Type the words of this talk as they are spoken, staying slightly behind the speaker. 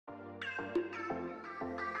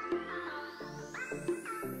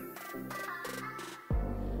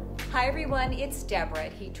Hi everyone, it's Deborah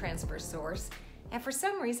at Heat Transfer Source, and for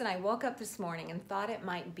some reason I woke up this morning and thought it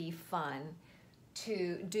might be fun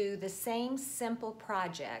to do the same simple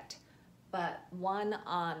project, but one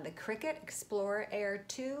on the Cricut Explorer Air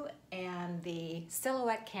 2 and the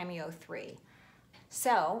Silhouette Cameo 3.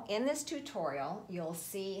 So in this tutorial you'll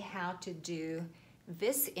see how to do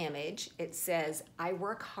this image. It says, "I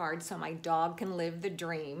work hard so my dog can live the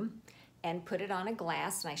dream," and put it on a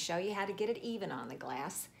glass, and I show you how to get it even on the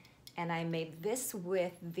glass. And I made this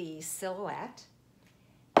with the Silhouette,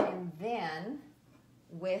 and then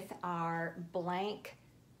with our blank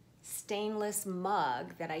stainless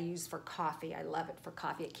mug that I use for coffee. I love it for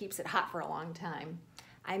coffee. It keeps it hot for a long time.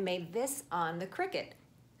 I made this on the Cricut.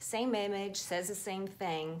 Same image, says the same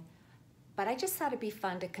thing, but I just thought it'd be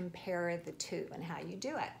fun to compare the two and how you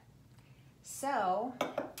do it. So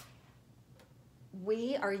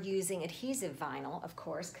we are using adhesive vinyl, of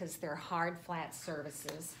course, because they're hard, flat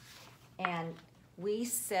surfaces. And we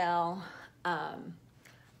sell a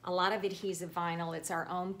lot of adhesive vinyl. It's our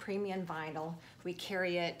own premium vinyl. We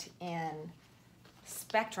carry it in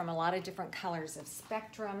spectrum, a lot of different colors of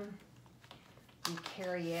spectrum. We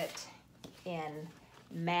carry it in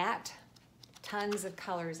matte, tons of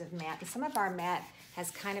colors of matte. And some of our matte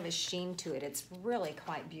has kind of a sheen to it. It's really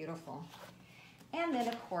quite beautiful. And then,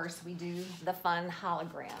 of course, we do the fun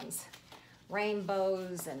holograms,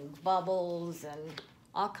 rainbows and bubbles and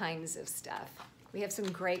all kinds of stuff. We have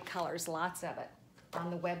some great colors, lots of it, on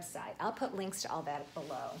the website. I'll put links to all that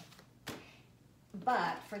below.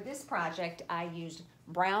 But for this project, I used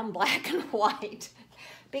brown, black, and white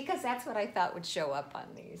because that's what I thought would show up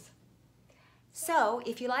on these. So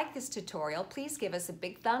if you like this tutorial, please give us a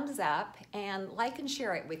big thumbs up and like and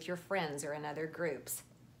share it with your friends or in other groups.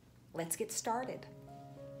 Let's get started.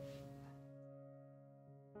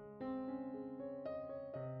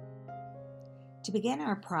 To begin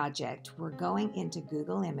our project, we're going into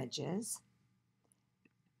Google Images,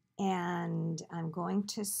 and I'm going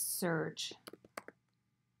to search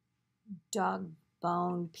dog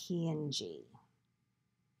bone PNG.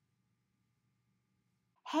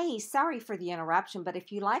 Hey, sorry for the interruption, but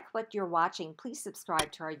if you like what you're watching, please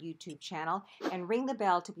subscribe to our YouTube channel and ring the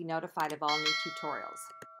bell to be notified of all new tutorials.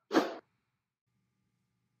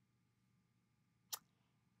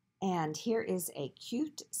 And here is a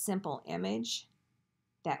cute, simple image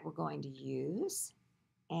that we're going to use.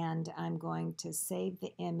 And I'm going to save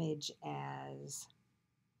the image as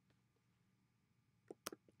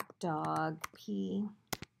dog PNG.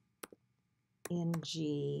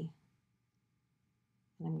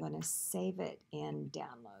 And I'm going to save it in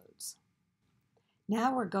downloads.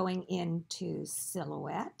 Now we're going into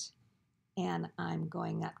Silhouette, and I'm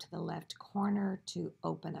going up to the left corner to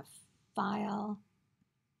open a file.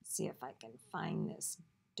 See if I can find this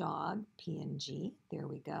dog PNG. There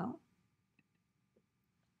we go.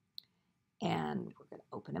 And we're going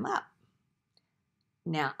to open him up.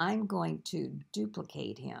 Now I'm going to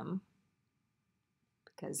duplicate him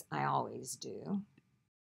because I always do.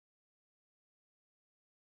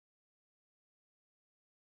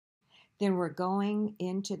 Then we're going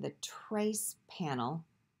into the trace panel,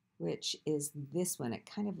 which is this one. It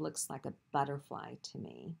kind of looks like a butterfly to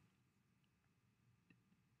me.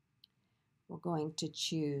 We're going to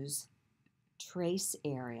choose trace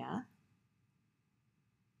area.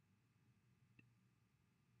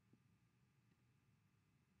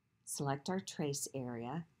 Select our trace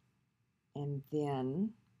area, and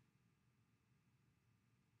then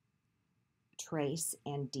trace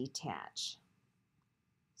and detach.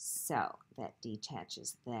 So that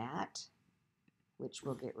detaches that, which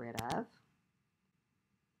we'll get rid of.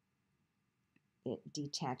 It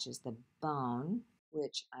detaches the bone,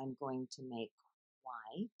 which I'm going to make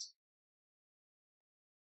white.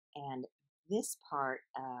 And this part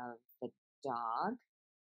of the dog,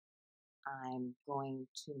 I'm going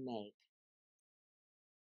to make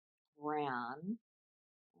brown.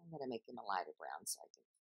 I'm going to make him a lighter brown so I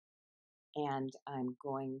can. And I'm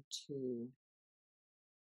going to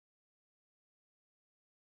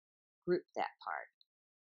group that part.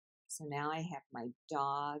 So now I have my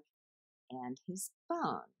dog and his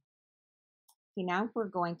bone. Okay, now we're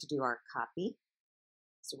going to do our copy.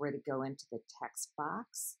 So we're going to go into the text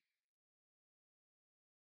box.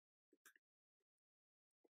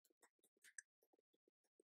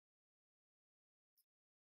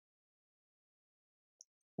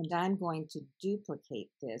 And I'm going to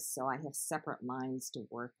duplicate this so I have separate lines to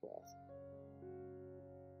work with.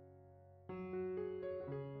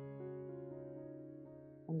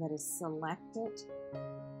 I'm going to select it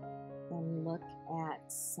and look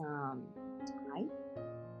at some type.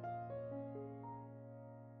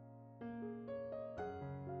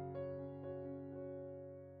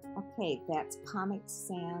 Okay, that's Comic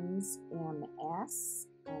Sans MS.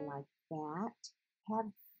 I like that. Have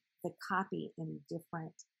the copy in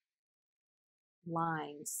different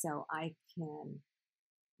lines so I can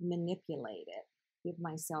manipulate it. Give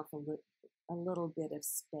myself a little bit of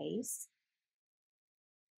space.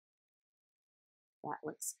 That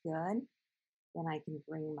looks good. Then I can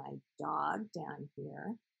bring my dog down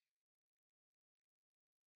here.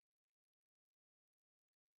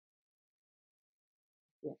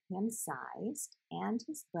 Get him sized and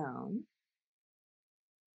his bone.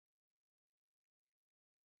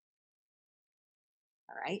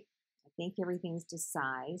 All right, I think everything's to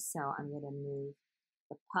size, so I'm going to move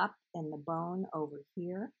the pup and the bone over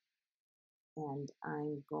here, and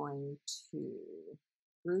I'm going to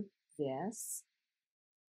group this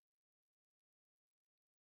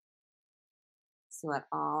so it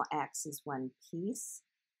all acts as one piece.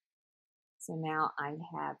 So now I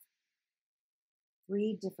have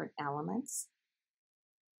 3 different elements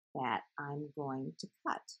that I'm going to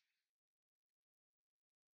cut.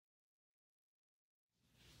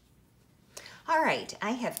 All right,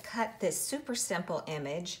 I have cut this super simple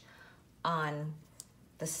image on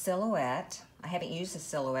the Silhouette. I haven't used the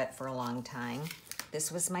Silhouette for a long time.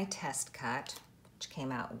 This was my test cut, which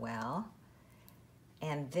came out well.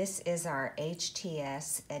 And this is our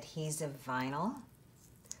HTS adhesive vinyl.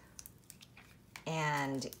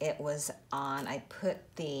 And it was on, I put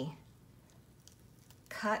the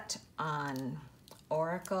cut on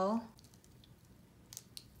Oracle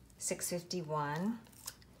 651.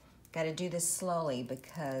 Got to do this slowly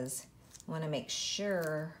because I want to make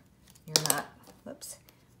sure you're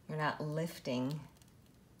not lifting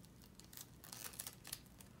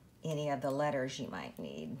any of the letters you might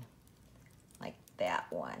need, like that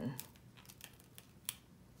one.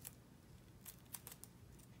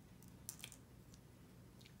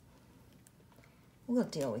 We'll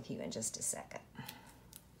deal with you in just a second.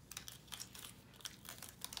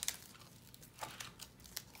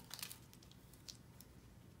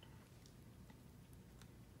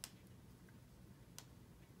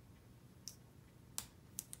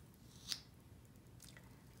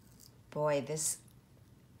 Boy, this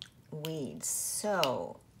weeds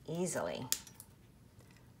so easily.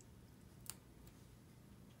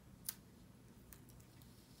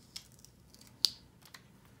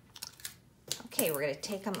 Okay, we're going to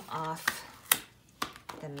take them off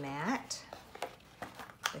the mat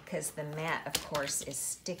because the mat, of course, is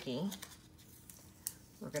sticky.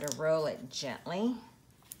 We're going to roll it gently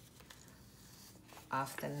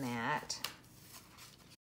off the mat.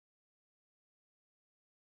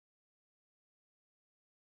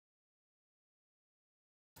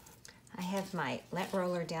 I have my lint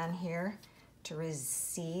roller down here to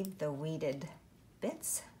receive the weeded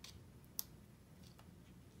bits.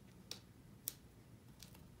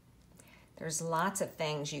 There's lots of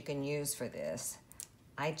things you can use for this.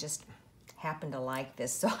 I just happen to like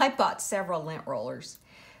this, so I bought several lint rollers.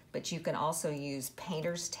 But you can also use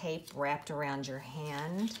painter's tape wrapped around your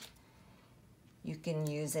hand. You can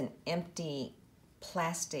use an empty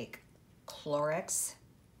plastic Clorox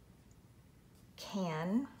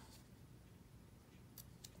can.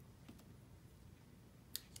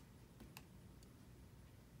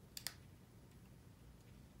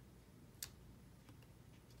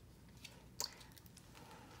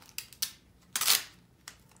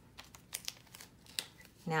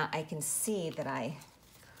 Now I can see that I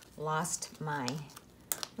lost my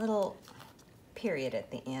little period at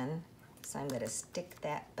the end, so I'm going to stick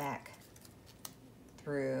that back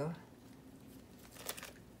through.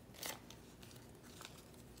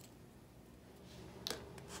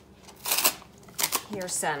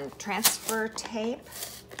 Here's some transfer tape.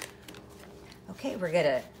 Okay, we're going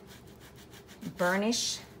to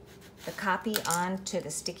burnish the copy onto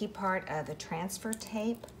the sticky part of the transfer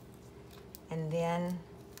tape, and then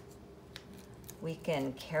we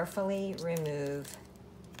can carefully remove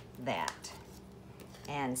that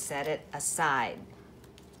and set it aside.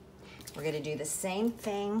 We're going to do the same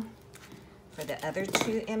thing for the other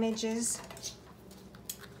 2 images.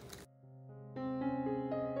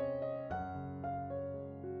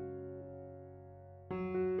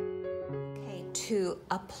 Okay, to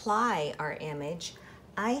apply our image,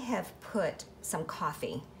 I have put some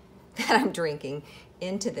coffee that I'm drinking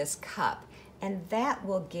into this cup, and that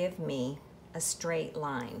will give me a straight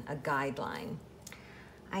line, a guideline.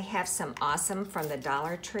 I have some Awesome from the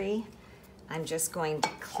Dollar Tree. I'm just going to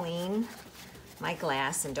clean my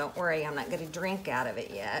glass, and don't worry, I'm not going to drink out of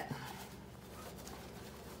it yet.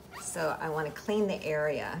 So I want to clean the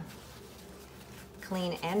area,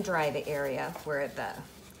 clean and dry the area where the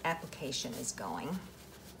application is going.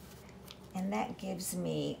 And that gives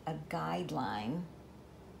me a guideline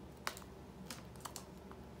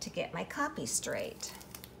to get my copy straight.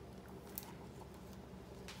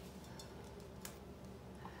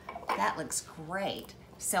 That looks great.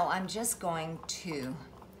 So I'm just going to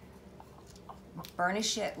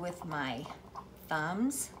burnish it with my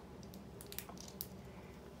thumbs.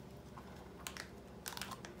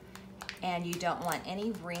 And you don't want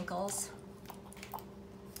any wrinkles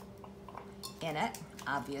in it,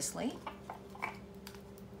 obviously.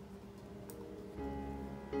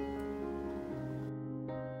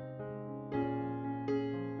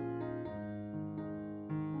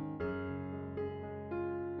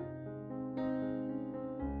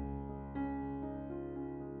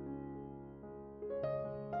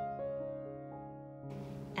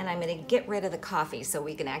 And I'm going to get rid of the coffee so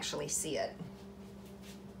we can actually see it.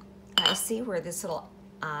 I see where this little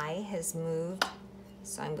eye has moved,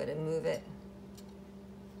 so I'm going to move it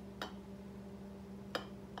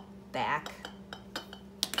back.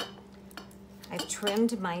 I've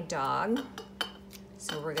trimmed my dog,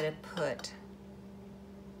 so we're going to put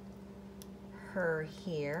her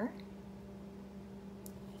here.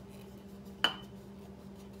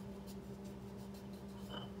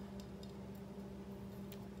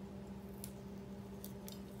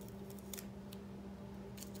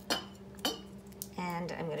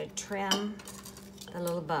 And I'm going to trim the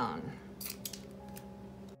little bone.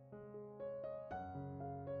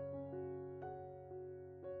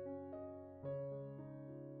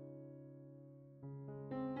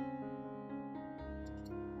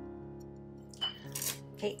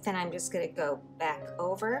 Okay, then I'm just going to go back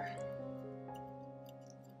over.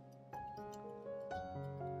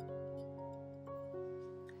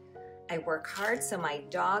 I work hard so my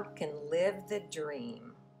dog can live the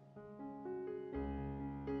dream.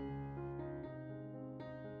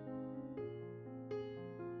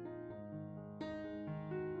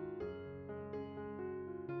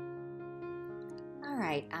 All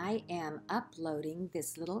right, I am uploading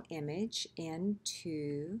this little image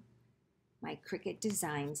into my Cricut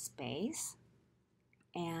Design Space,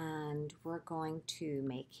 and we're going to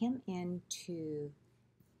make him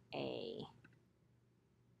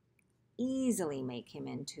easily make him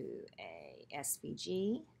into a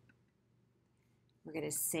SVG. We're going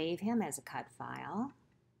to save him as a cut file,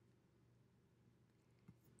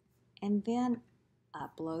 and then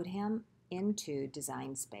upload him into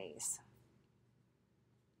Design Space.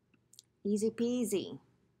 Easy peasy.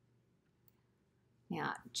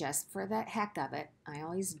 Now, just for the heck of it, I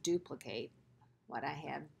always duplicate what I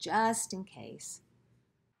have just in case.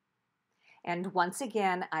 And once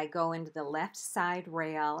again, I go into the left side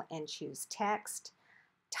rail and choose text,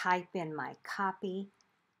 type in my copy,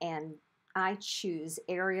 and I choose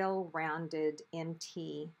Arial Rounded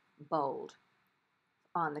MT Bold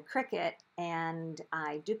on the Cricut, and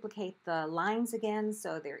I duplicate the lines again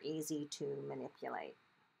so they're easy to manipulate.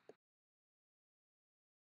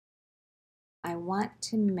 I want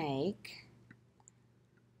to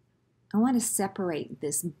separate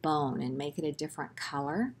this bone and make it a different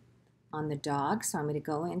color on the dog. So I'm going to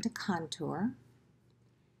go into contour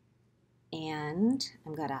and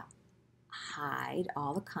I'm going to hide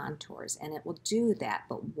all the contours, and it will do that,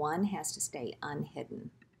 but one has to stay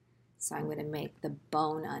unhidden. So I'm going to make the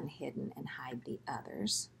bone unhidden and hide the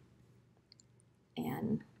others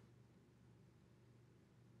and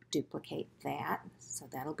duplicate that. So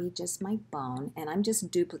that'll be just my bone, and I'm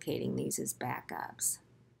just duplicating these as backups.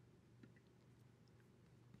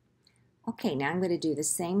 Okay, now I'm going to do the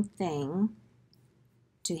same thing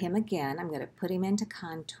to him again. I'm going to put him into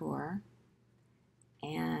contour,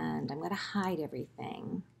 and I'm going to hide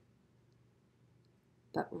everything.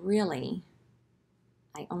 But really,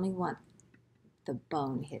 I only want the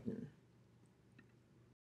bone hidden.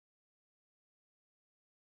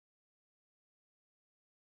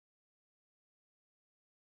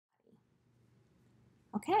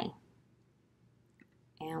 Okay.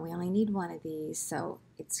 And we only need one of these, so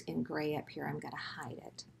it's in gray up here. I'm going to hide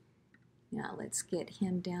it. Now let's get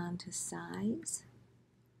him down to size.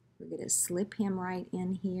 We're going to slip him right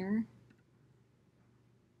in here.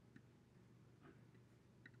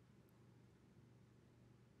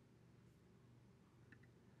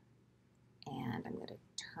 And I'm going to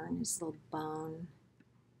turn his little bone,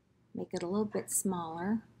 make it a little bit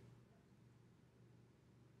smaller.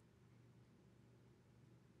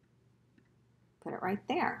 Put it right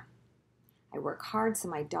there. I work hard so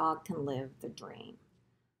my dog can live the dream.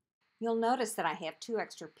 You'll notice that I have 2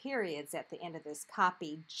 extra periods at the end of this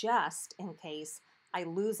copy just in case I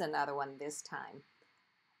lose another one this time.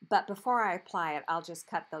 But before I apply it, I'll just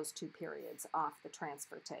cut those 2 periods off the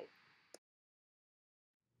transfer tape.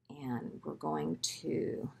 And we're going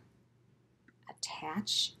to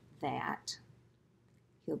attach that.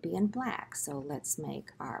 He'll be in black, so let's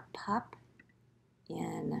make our pup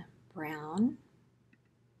in brown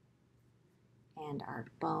and our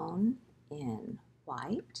bone in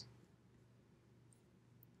white.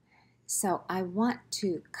 So I want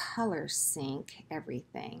to color sync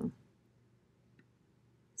everything.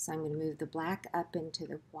 So I'm going to move the black up into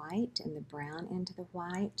the white and the brown into the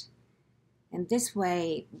white. And this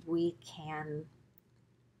way we can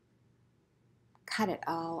cut it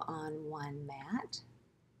all on one mat.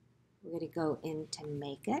 We're going to go into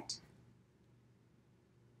Make It.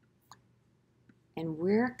 And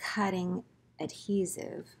we're cutting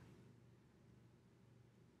adhesive,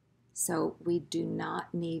 so we do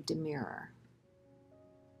not need to mirror.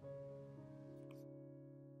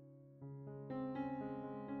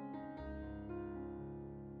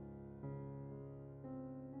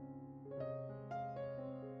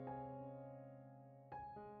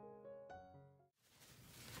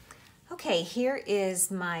 Okay, here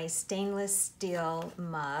is my stainless steel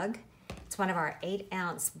mug. It's one of our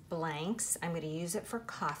 8-ounce blanks. I'm going to use it for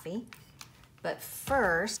coffee. But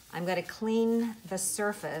first, I'm going to clean the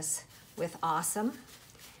surface with Awesome.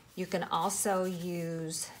 You can also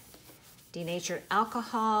use denatured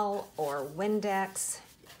alcohol or Windex.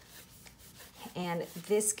 And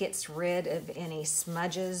this gets rid of any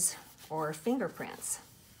smudges or fingerprints.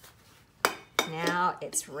 Now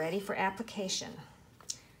it's ready for application.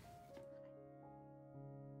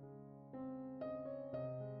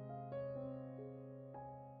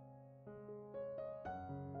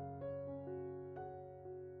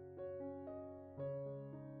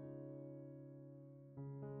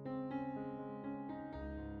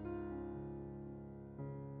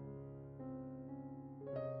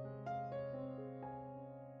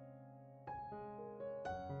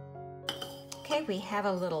 Okay, we have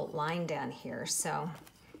a little line down here, so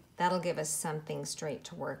that'll give us something straight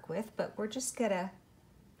to work with, but we're just gonna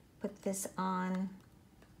put this on.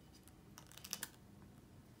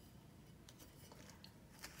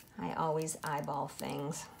 I always eyeball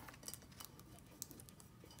things.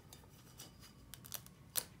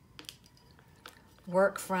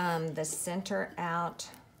 Work from the center out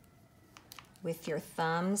with your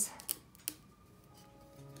thumbs.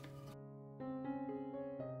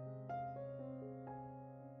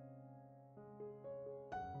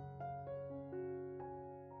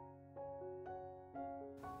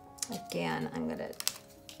 Again, I'm going to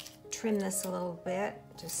trim this a little bit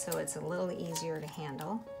just so it's a little easier to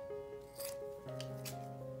handle.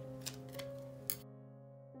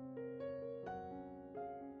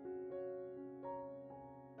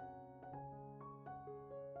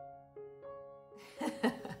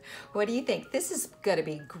 What do you think? This is going to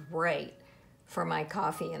be great for my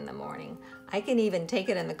coffee in the morning. I can even take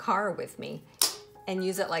it in the car with me and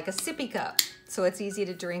use it like a sippy cup so it's easy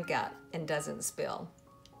to drink out and doesn't spill.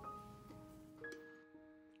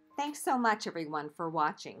 Thanks so much, everyone, for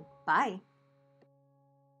watching. Bye.